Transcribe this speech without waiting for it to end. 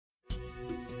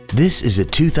This is a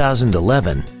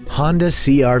 2011 Honda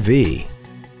CR-V.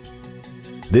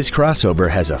 This crossover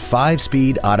has a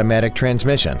 5-speed automatic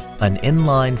transmission, an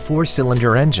inline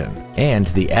 4-cylinder engine, and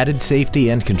the added safety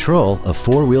and control of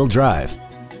 4-wheel drive.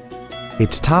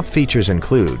 Its top features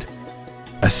include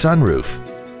a sunroof,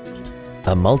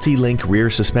 a multi-link rear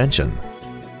suspension,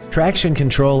 traction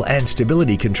control and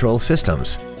stability control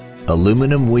systems,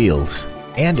 aluminum wheels,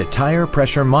 and a tire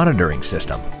pressure monitoring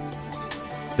system.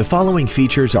 The following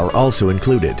features are also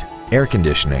included: air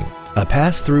conditioning, a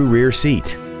pass-through rear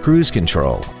seat, cruise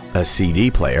control, a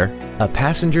CD player, a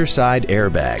passenger side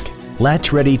airbag,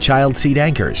 latch-ready child seat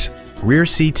anchors, rear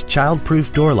seat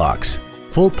child-proof door locks,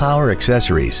 full power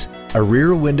accessories, a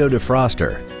rear window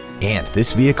defroster, and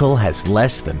this vehicle has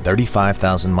less than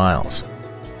 35,000 miles.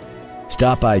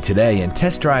 Stop by today and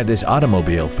test drive this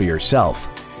automobile for yourself.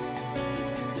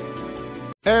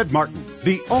 Ed Martin,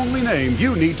 the only name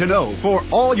you need to know for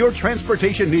all your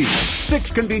transportation needs. 6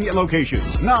 convenient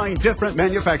locations, 9 different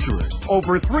manufacturers,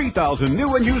 over 3,000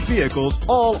 new and used vehicles,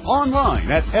 all online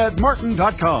at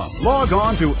edmartin.com. Log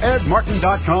on to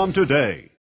edmartin.com today.